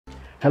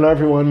Hello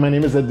everyone, my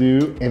name is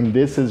Adu and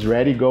this is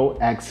Ready Go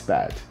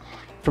Expat.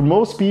 For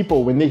most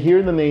people, when they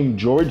hear the name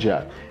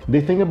Georgia,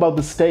 they think about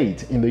the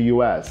state in the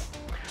US.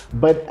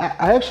 But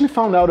I actually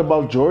found out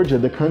about Georgia,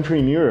 the country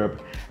in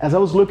Europe, as I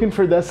was looking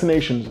for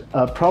destinations,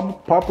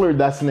 popular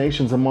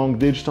destinations among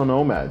digital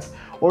nomads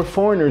or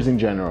foreigners in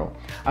general.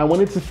 I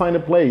wanted to find a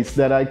place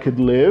that I could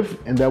live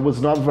and that was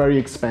not very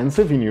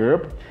expensive in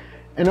Europe,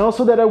 and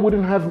also that I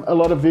wouldn't have a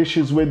lot of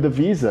issues with the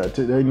visa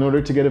in order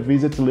to get a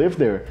visa to live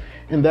there.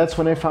 And that's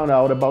when I found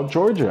out about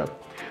Georgia.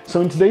 So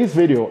in today's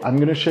video, I'm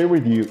going to share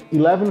with you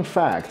 11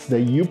 facts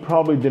that you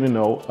probably didn't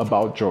know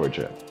about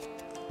Georgia.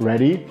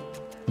 Ready?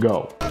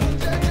 Go.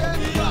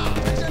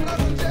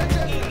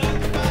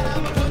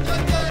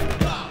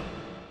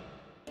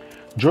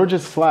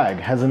 Georgia's flag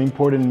has an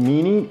important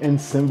meaning and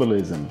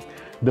symbolism.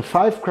 The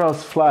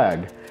five-cross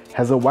flag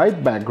has a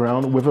white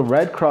background with a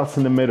red cross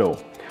in the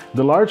middle.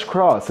 The large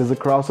cross is a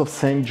cross of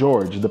St.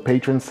 George, the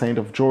patron saint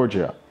of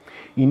Georgia.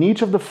 In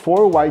each of the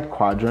four white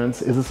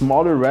quadrants is a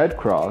smaller red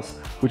cross,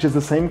 which is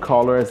the same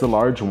color as the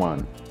large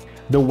one.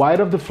 The white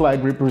of the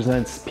flag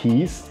represents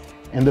peace,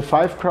 and the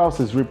five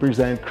crosses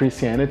represent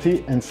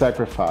Christianity and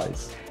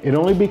sacrifice. It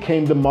only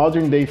became the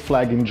modern-day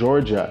flag in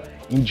Georgia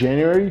in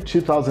January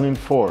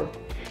 2004.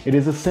 It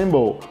is a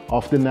symbol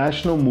of the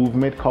national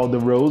movement called the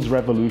Rose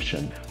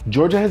Revolution.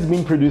 Georgia has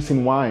been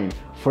producing wine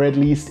for at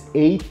least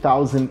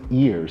 8,000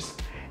 years.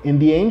 In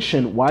the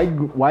ancient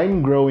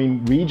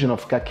wine-growing region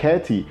of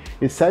Kakheti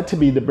is said to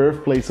be the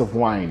birthplace of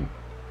wine.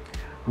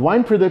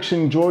 Wine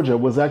production in Georgia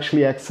was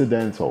actually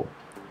accidental.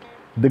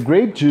 The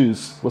grape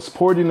juice was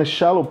poured in a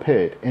shallow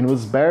pit and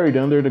was buried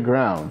under the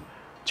ground,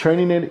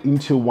 turning it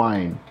into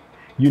wine.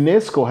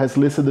 UNESCO has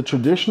listed the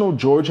traditional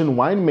Georgian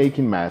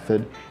winemaking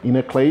method in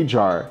a clay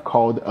jar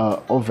called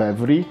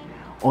ovevri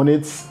on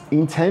its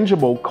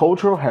intangible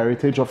cultural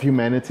heritage of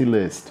humanity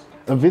list.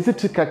 A visit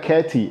to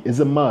Kakheti is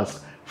a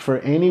must for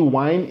any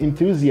wine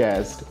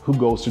enthusiast who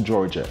goes to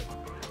Georgia.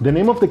 The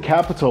name of the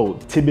capital,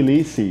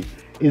 Tbilisi,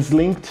 is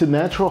linked to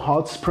natural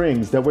hot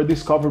springs that were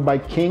discovered by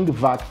King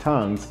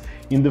Vakhtang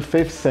in the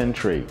 5th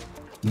century.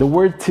 The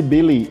word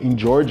Tbilisi in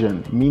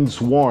Georgian means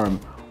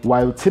warm,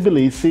 while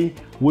Tbilisi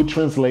would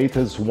translate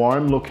as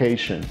warm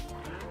location.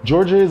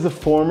 Georgia is a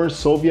former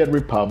Soviet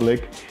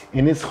republic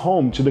and is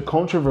home to the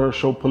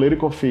controversial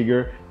political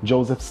figure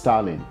Joseph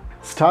Stalin.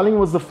 Stalin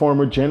was the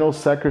former General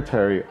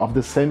Secretary of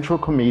the Central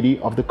Committee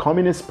of the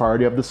Communist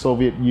Party of the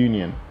Soviet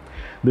Union.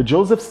 The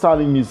Joseph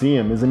Stalin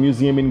Museum is a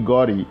museum in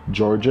Gori,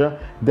 Georgia,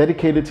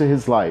 dedicated to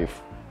his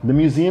life. The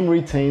museum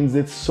retains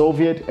its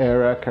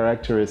Soviet-era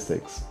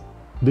characteristics.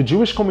 The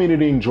Jewish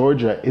community in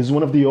Georgia is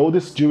one of the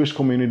oldest Jewish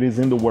communities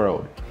in the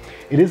world.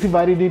 It is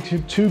divided into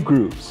two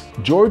groups.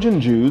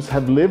 Georgian Jews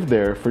have lived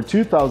there for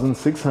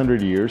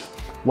 2,600 years,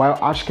 while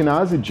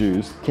Ashkenazi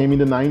Jews came in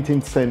the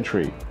 19th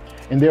century.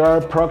 And there are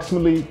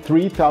approximately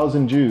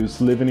 3,000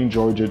 Jews living in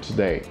Georgia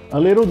today. A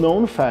little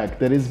known fact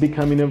that is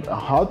becoming a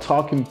hot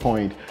talking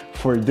point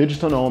for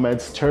digital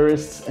nomads,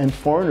 tourists, and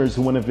foreigners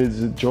who want to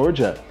visit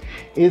Georgia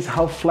is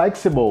how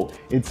flexible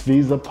its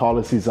visa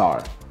policies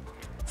are.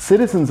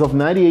 Citizens of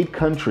 98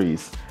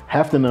 countries,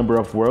 half the number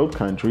of world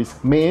countries,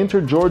 may enter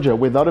Georgia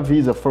without a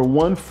visa for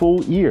 1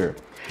 full year.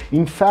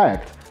 In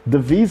fact, the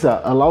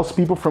visa allows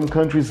people from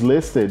countries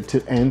listed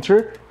to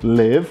enter,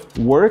 live,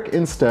 work,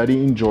 and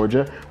study in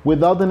Georgia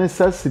without the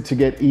necessity to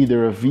get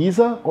either a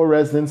visa or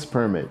residence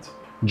permit.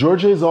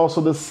 Georgia is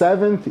also the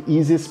 7th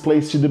easiest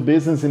place to do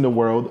business in the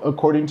world,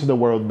 according to the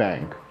World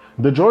Bank.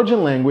 The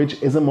Georgian language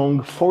is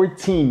among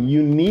 14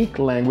 unique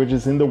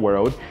languages in the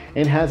world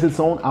and has its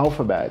own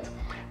alphabet.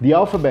 The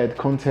alphabet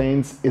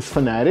is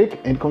phonetic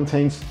and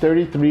contains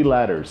 33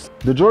 letters.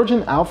 The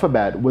Georgian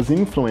alphabet was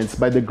influenced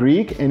by the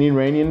Greek and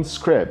Iranian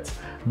scripts,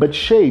 but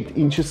shaped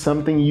into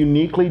something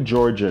uniquely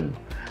Georgian.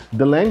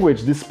 The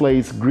language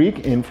displays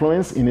Greek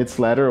influence in its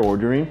letter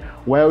ordering,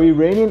 while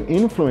Iranian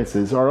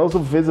influences are also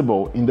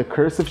visible in the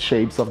cursive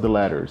shapes of the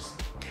letters.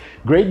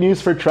 Great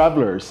news for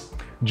travelers!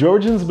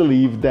 Georgians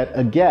believe that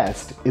a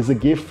guest is a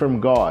gift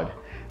from God.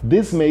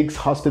 This makes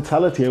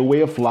hospitality a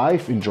way of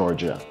life in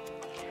Georgia.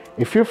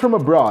 If you're from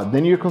abroad,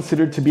 then you're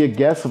considered to be a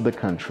guest of the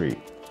country.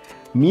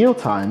 Meal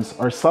times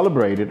are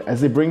celebrated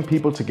as they bring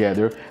people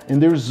together,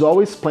 and there's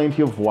always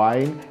plenty of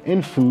wine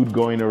and food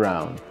going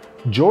around.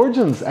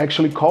 Georgians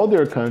actually call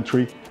their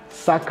country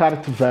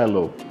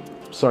Sakartvelo.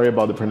 Sorry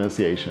about the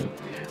pronunciation.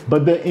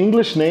 But the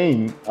English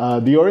name,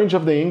 the origin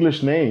of the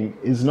English name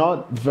is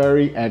not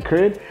very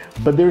accurate,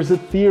 but there's a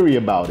theory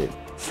about it.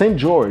 St.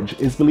 George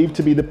is believed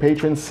to be the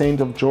patron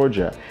saint of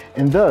Georgia,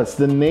 and thus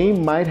the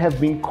name might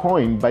have been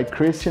coined by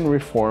Christian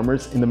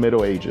reformers in the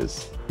Middle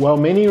Ages. While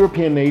many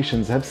European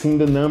nations have seen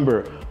the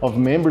number of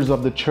members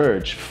of the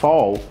church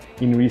fall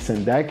in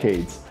recent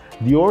decades,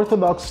 the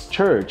Orthodox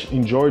Church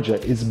in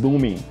Georgia is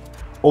booming.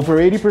 Over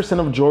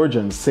 80% of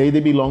Georgians say they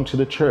belong to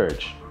the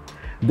church.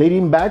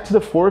 Dating back to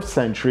the 4th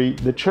century,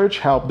 the church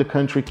helped the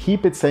country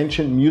keep its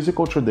ancient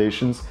musical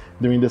traditions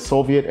during the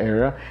Soviet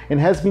era and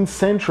has been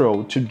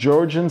central to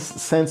Georgians'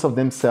 sense of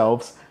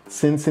themselves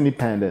since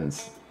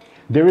independence.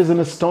 There is an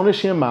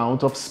astonishing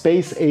amount of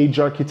space-age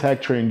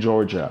architecture in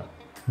Georgia.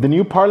 The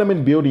new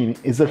parliament building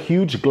is a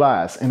huge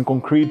glass and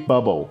concrete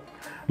bubble,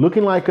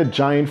 looking like a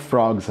giant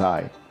frog's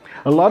eye.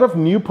 A lot of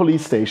new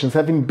police stations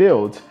have been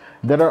built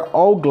that are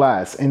all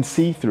glass and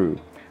see-through,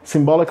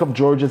 symbolic of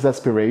Georgia's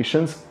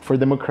aspirations for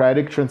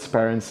democratic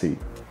transparency.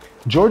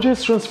 Georgia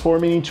is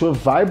transforming into a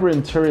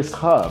vibrant tourist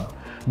hub,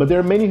 but there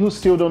are many who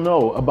still don't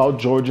know about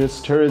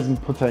Georgia's tourism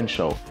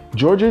potential.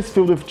 Georgia is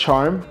filled with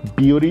charm,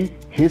 beauty,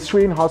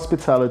 history, and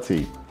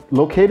hospitality.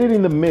 Located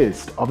in the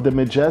midst of the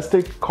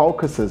majestic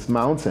Caucasus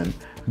Mountains,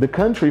 the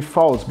country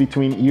falls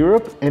between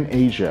Europe and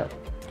Asia.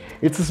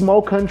 It's a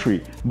small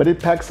country, but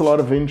it packs a lot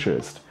of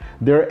interest.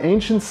 There are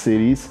ancient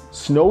cities,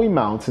 snowy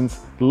mountains,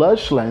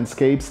 lush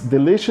landscapes,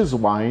 delicious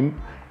wine,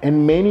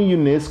 and many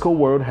UNESCO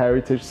World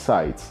Heritage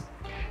Sites.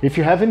 If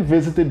you haven't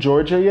visited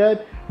Georgia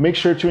yet, make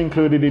sure to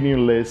include it in your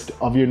list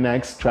of your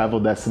next travel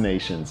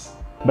destinations.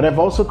 But I've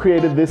also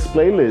created this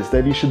playlist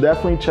that you should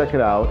definitely check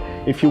it out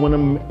if you want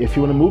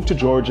to move to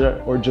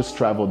Georgia or just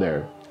travel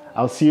there.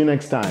 I'll see you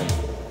next time.